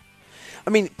them.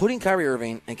 I mean, putting Kyrie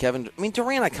Irving and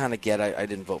Durant I kind of get. I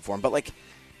didn't vote for him. But, like,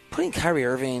 putting Kyrie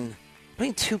Irving,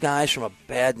 putting two guys from a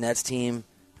bad Nets team,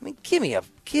 I mean, give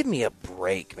me a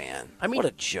break, man. I mean, what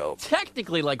a joke.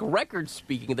 Technically, like record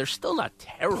speaking, they're still not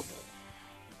terrible.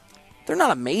 They're not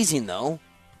amazing, though.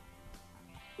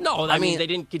 No, I mean, they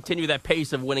didn't continue that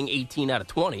pace of winning 18 out of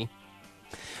 20.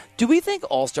 Do we think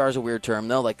all-star is a weird term,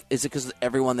 though? Like, is it because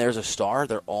everyone there is a star?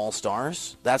 They're all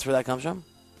stars? That's where that comes from?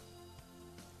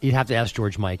 You'd have to ask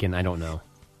George Mikan. I don't know.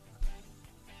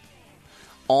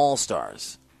 All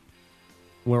stars.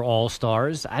 We're all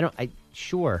stars?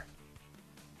 Sure.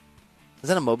 Is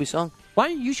that a Moby song? Why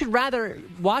you should rather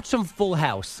watch some Full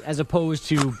House as opposed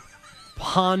to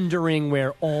pondering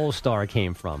where All Star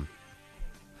came from.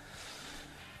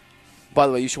 By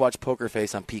the way, you should watch Poker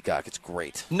Face on Peacock. It's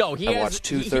great. No, I watched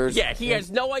 2/3. He has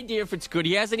no idea if it's good.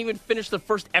 He hasn't even finished the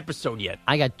first episode yet.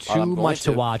 I got too much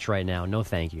to watch right now. No,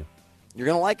 thank you. You're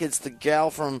gonna like it. It's the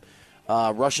gal from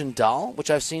Russian Doll,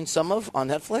 which I've seen some of on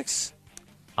Netflix.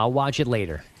 I'll watch it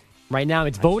later. Right now,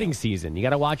 it's voting season. You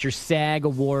got to watch your SAG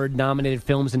Award-nominated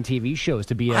films and TV shows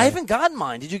to be. I haven't gotten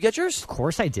mine. Did you get yours? Of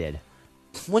course, I did.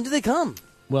 When did they come?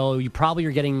 Well, you probably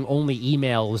are getting only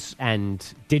emails and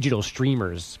digital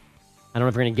streamers. I don't know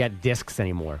if you're going to get discs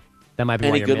anymore. That might be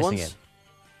why you're missing it.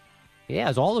 Yeah,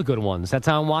 it's all the good ones. That's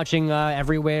how I'm watching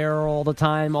everywhere, all the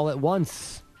time, all at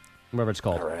once. Whatever it's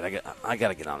called. All right, I got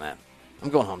to get on that. I'm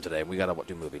going home today. We got to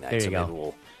do movie night. There you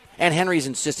go. And Henry's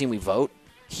insisting we vote.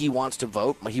 He wants to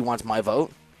vote. He wants my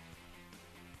vote.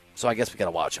 So I guess we got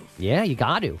to watch him. Yeah, you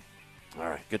got to. All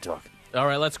right, good talk. All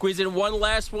right, let's squeeze in one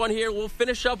last one here. We'll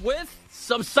finish up with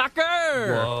some soccer.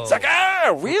 Whoa.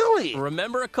 Soccer, really?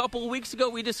 Remember a couple of weeks ago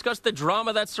we discussed the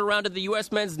drama that surrounded the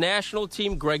U.S. men's national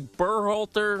team, Greg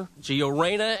Berhalter, Gio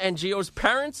Reyna, and Gio's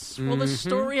parents? Well, the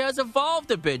story has evolved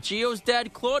a bit. Gio's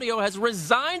dad, Claudio, has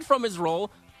resigned from his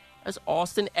role as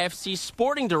Austin FC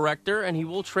sporting director, and he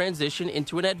will transition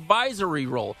into an advisory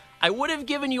role. I would have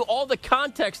given you all the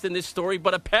context in this story,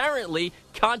 but apparently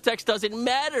context doesn't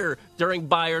matter during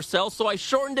buy or sell, so I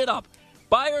shortened it up.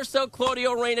 Buy or sell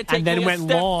Claudio Reyna taking a step back. And then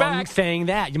went long saying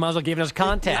that. You might as well give us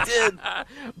context. I did.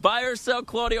 Buy or sell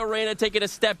Claudio Reyna taking a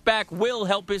step back will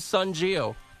help his son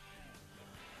Gio.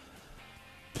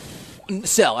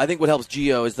 Sell. I think what helps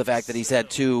Gio is the fact that he's had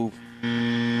two,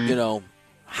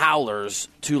 howlers,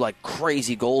 two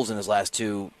crazy goals in his last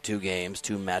two games,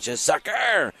 two matches.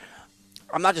 Sucker!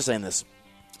 I'm not just saying this.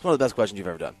 It's one of the best questions you've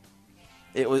ever done.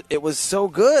 It was so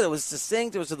good. It was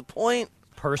succinct. It was to the point.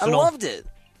 Personal. I loved it.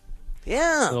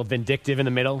 Yeah. A little vindictive in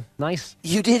the middle. Nice.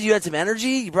 You did. You had some energy.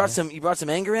 You brought some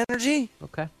anger energy.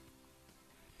 Okay.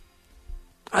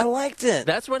 I liked it.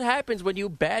 That's what happens when you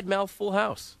badmouth Full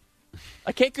House.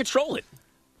 I can't control it.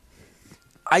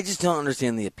 I just don't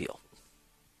understand the appeal.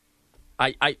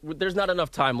 There's not enough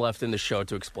time left in the show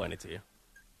to explain it to you.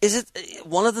 Is it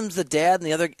one of them's the dad and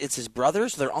the other it's his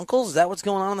brothers? They're uncles? Is that what's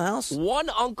going on in the house? One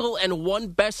uncle and one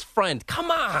best friend.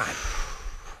 Come on.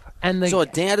 So a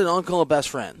dad, an uncle, a best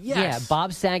friend. Yes. Yeah,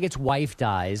 Bob Saget's wife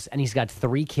dies, and he's got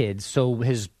 3 kids. So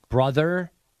his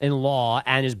brother-in-law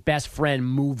and his best friend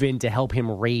move in to help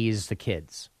him raise the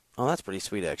kids. Oh, that's pretty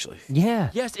sweet, actually. Yeah.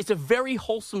 Yes, it's a very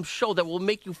wholesome show that will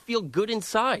make you feel good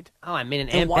inside. Oh, I mean, and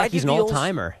Aunt Becky's an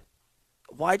all-timer.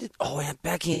 Why did... Oh, Aunt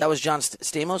Becky. That was John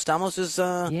Stamos'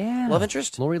 love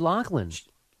interest? Lori Loughlin.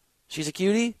 She's a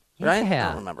cutie, right? Yeah. I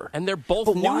don't remember. And they're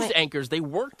both news anchors. They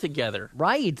work together.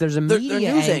 Right. There's a They're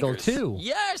media news angle, anchors. too.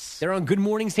 Yes. They're on Good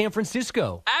Morning San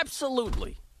Francisco.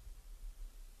 Absolutely.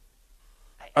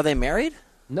 Are they married?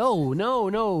 No.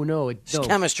 It's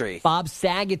chemistry. Bob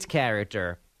Saget's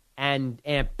character and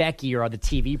Aunt Becky are the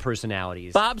TV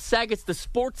personalities. Bob Saget's the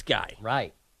sports guy.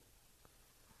 Right.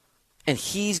 And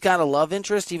he's got a love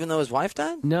interest even though his wife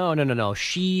died? No.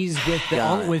 She's with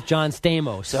with John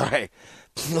Stamos. Sorry.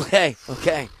 Okay.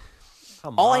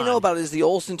 Come All on. I know about it is the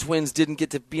Olsen twins didn't get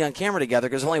to be on camera together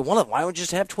because only one of them. Why would you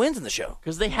just have twins in the show?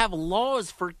 Because they have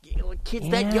laws for kids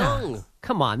that young.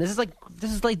 Come on, this is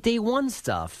like day one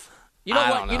stuff. You know I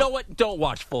what? don't know. You know what? Don't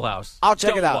watch Full House. I'll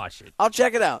check Don't it out. Watch it. I'll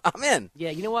check it out. I'm in.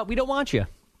 Yeah, you know what? We don't want you.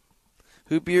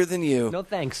 Hoopier than you. No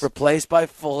thanks. Replaced by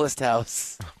Fullest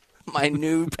House. My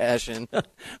new passion.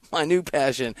 My new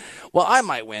passion. Well, I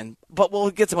might win, but we'll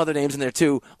get some other names in there,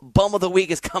 too. Bum of the Week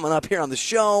is coming up here on the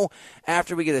show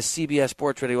after we get a CBS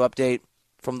Sports Radio update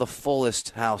from the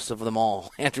fullest house of them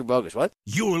all. Andrew Bogus, what?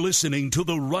 You're listening to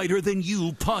the Writer Than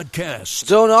You podcast.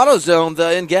 Zone AutoZone,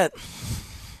 the in-get.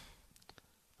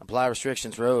 Apply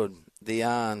restrictions, road, the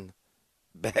on,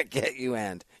 back at you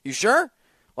end. You sure?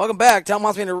 Welcome back. Tom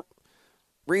wants me to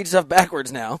read stuff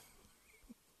backwards now.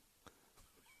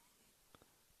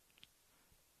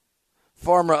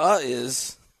 Farmer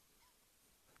is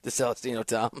the Celestino,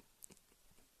 Tom.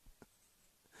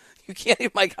 You can't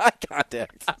even make eye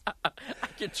contact. I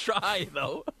can try,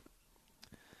 though.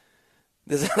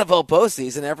 This NFL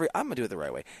postseason, I'm going to do it the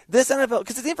right way. This NFL,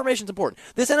 because the information's important.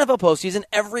 This NFL postseason,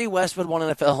 every Westwood One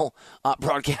NFL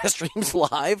broadcast streams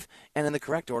live and in the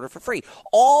correct order for free.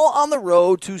 All on the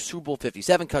road to Super Bowl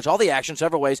 57. Catch all the action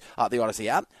several ways. The Odyssey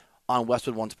app, on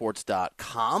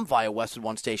WestwoodOneSports.com via Westwood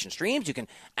One station streams. You can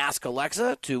ask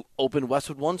Alexa to open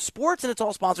Westwood One Sports, and it's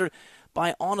all sponsored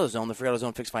by AutoZone. The free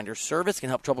AutoZone Fix Finder service can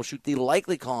help troubleshoot the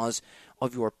likely cause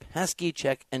of your pesky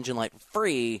check engine light for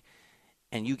free,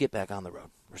 and you get back on the road.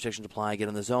 Restrictions apply. Get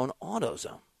in the zone.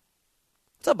 AutoZone.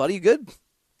 What's up, buddy? You good?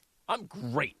 I'm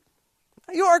great.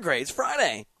 You are great. It's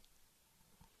Friday.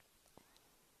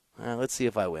 Let's see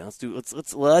if I win.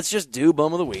 Let's just do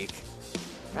Bum of the Week.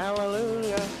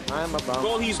 Hallelujah, I'm a bum.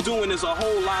 All he's doing is a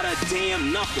whole lot of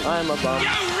damn nothing. I'm a bum. You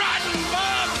rotten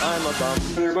bum! I'm a bum.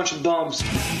 They're a bunch of bums.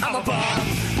 I'm a bum.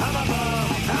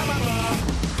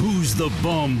 Who's the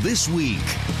bum this week?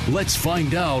 Let's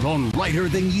find out on Writer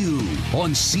Than You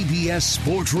on CBS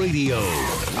Sports Radio.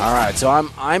 All right, so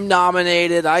I'm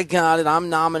nominated. I got it. I'm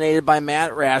nominated by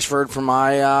Matt Rashford for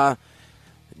my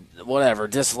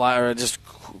dislike or just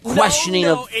questioning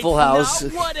of Full House.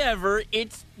 Not whatever.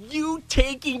 It's you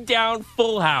taking down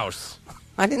Full House.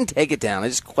 I didn't take it down. I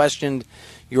just questioned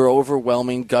your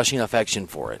overwhelming, gushing affection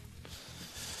for it.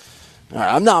 All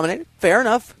right, I'm nominated. Fair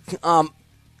enough.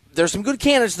 There's some good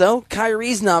candidates, though.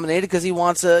 Kyrie's nominated because he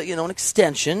wants an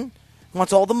extension. He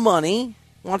wants all the money.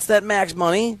 Wants that max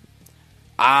money.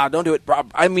 Don't do it.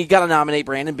 I mean, you got to nominate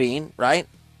Brandon Beane, right?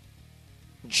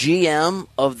 GM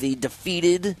of the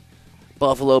defeated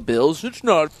Buffalo Bills. It's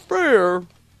not fair.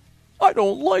 I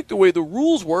don't like the way the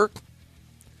rules work.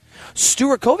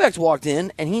 Stuart Kovacs walked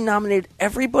in, and he nominated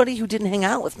everybody who didn't hang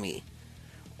out with me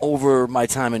over my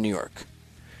time in New York.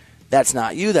 That's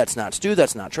not you. That's not Stu.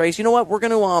 That's not Trace. You know what? We're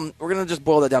gonna just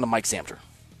boil that down to Mike Samter,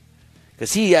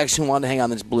 because he actually wanted to hang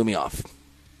on and just blew me off.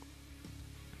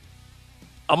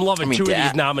 I'm loving two of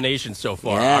these nominations so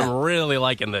far. Yeah. I'm really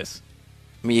liking this.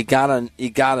 I mean, you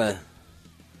gotta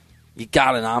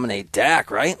nominate Dak,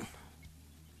 right?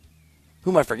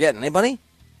 Who am I forgetting? Anybody?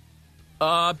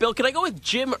 Bill, can I go with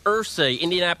Jim Irsay,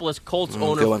 Indianapolis Colts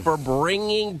owner, for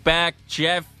bringing back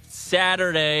Jeff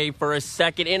Saturday for a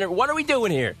second interview? What are we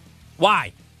doing here?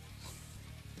 Why?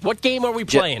 What game are we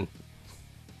playing?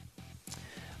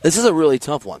 This is a really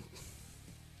tough one.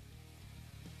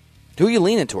 Who are you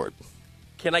leaning toward?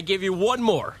 Can I give you one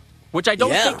more? Which I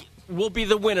don't think will be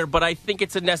the winner, but I think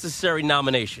it's a necessary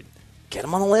nomination. Get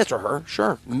him on the list, or her.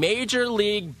 Sure. Major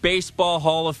League Baseball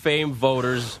Hall of Fame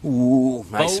voters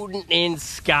voting in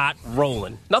Scott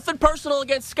Rowland. Nothing personal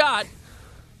against Scott.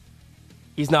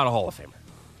 He's not a Hall of Famer.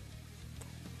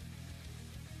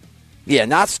 Yeah,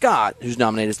 not Scott, who's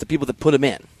nominated. It's the people that put him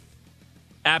in.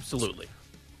 Absolutely.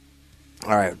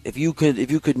 All right. If you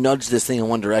could nudge this thing in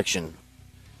one direction,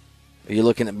 Are you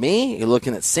looking at me? Are you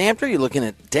looking at Samter? Are you looking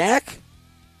at Dak?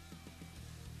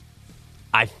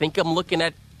 I think I'm looking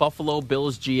at Buffalo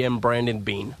Bills GM Brandon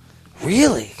Beane.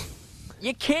 Really?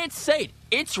 You can't say it.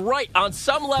 It's right. On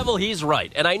some level, he's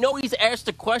right. And I know he's asked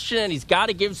a question and he's got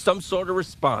to give some sort of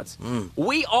response.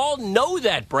 We all know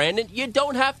that, Brandon. You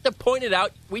don't have to point it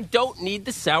out. We don't need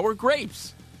the sour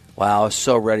grapes. Wow, I was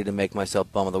so ready to make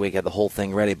myself bum of the week. I had the whole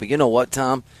thing ready. But you know what,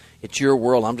 Tom? It's your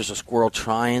world. I'm just a squirrel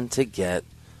trying to get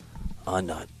a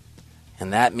nut.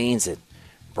 And that means it.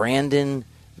 Brandon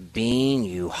Beane,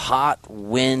 you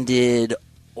hot-winded,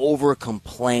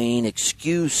 over-complain,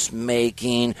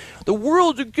 excuse-making, the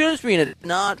world's against me, and it's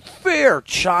not fair,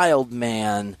 child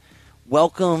man.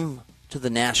 Welcome to the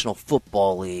National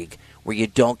Football League, where you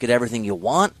don't get everything you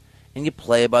want, and you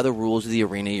play by the rules of the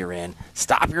arena you're in.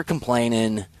 Stop your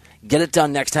complaining. Get it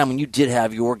done next time when you did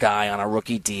have your guy on a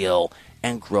rookie deal,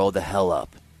 and grow the hell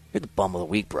up. You're the bum of the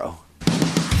week, bro.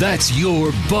 That's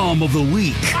your bum of the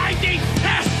week. I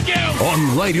detest you!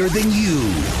 On Lighter Than You.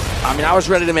 I mean, I was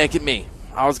ready to make it me.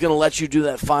 I was going to let you do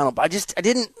that final, but I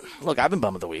didn't. Look, I've been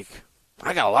bum of the week.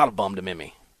 I got a lot of bummed in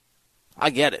me. I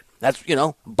get it. That's,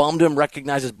 bummed him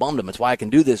recognizes bummed him. It's why I can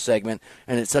do this segment,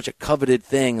 and it's such a coveted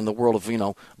thing in the world of,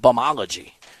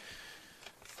 bumology.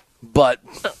 But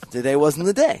today wasn't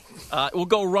the day. We'll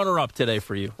go runner-up today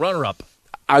for you. Runner-up.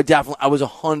 I was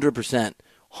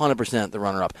 100% the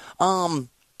runner-up.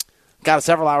 Got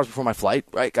several hours before my flight,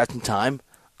 right? Got some time.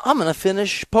 I'm going to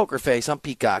finish Poker Face on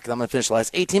Peacock. I'm going to finish the last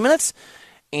 18 minutes,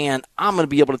 and I'm going to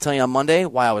be able to tell you on Monday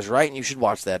why I was right, and you should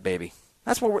watch that, baby.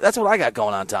 That's what I got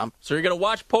going on, Tom. So you're going to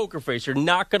watch Poker Face. You're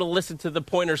not going to listen to the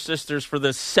Pointer Sisters for the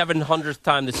 700th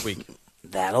time this week.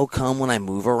 That'll come when I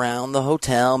move around the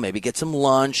hotel, maybe get some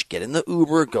lunch, get in the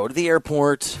Uber, go to the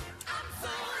airport.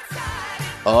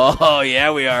 Oh,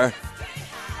 yeah, we are.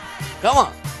 Come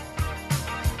on.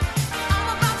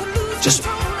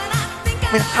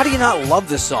 How do you not love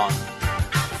this song?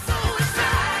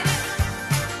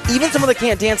 Even someone that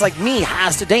can't dance like me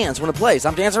has to dance when it plays.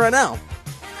 I'm dancing right now.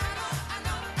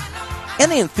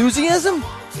 And the enthusiasm?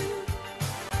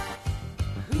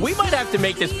 We might have to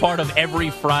make this part of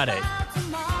every Friday.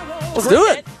 Let's do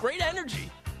it. Great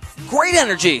energy. Great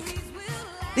energy.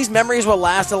 These memories will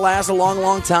last a long,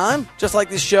 long time, just like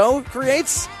this show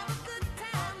creates.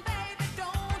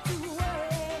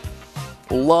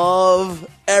 Love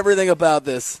everything about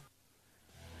this.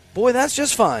 Boy, that's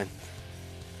just fine.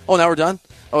 Oh, now we're done?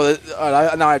 Oh,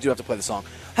 now I do have to play the song.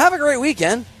 Have a great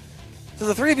weekend. To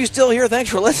the three of you still here, thanks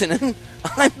for listening.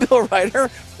 I'm Bill Ryder.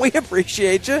 We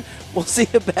appreciate you. We'll see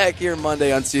you back here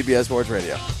Monday on CBS Sports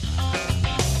Radio.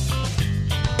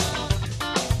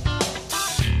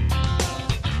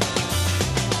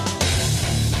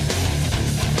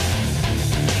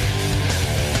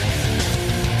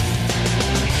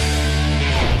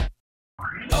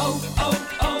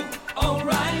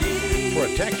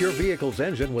 Protect your vehicle's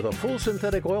engine with a full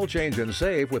synthetic oil change and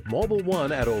save with Mobil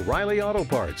 1 at O'Reilly Auto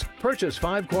Parts. Purchase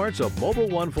 5 quarts of Mobil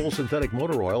 1 full synthetic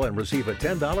motor oil and receive a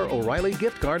 $10 O'Reilly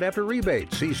gift card after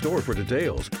rebate. See store for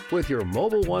details. With your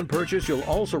Mobil 1 purchase, you'll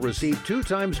also receive 2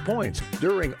 times points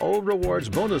during O Rewards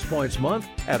Bonus Points Month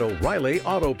at O'Reilly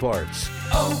Auto Parts.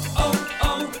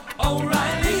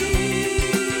 O'Reilly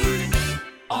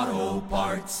Auto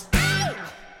Parts.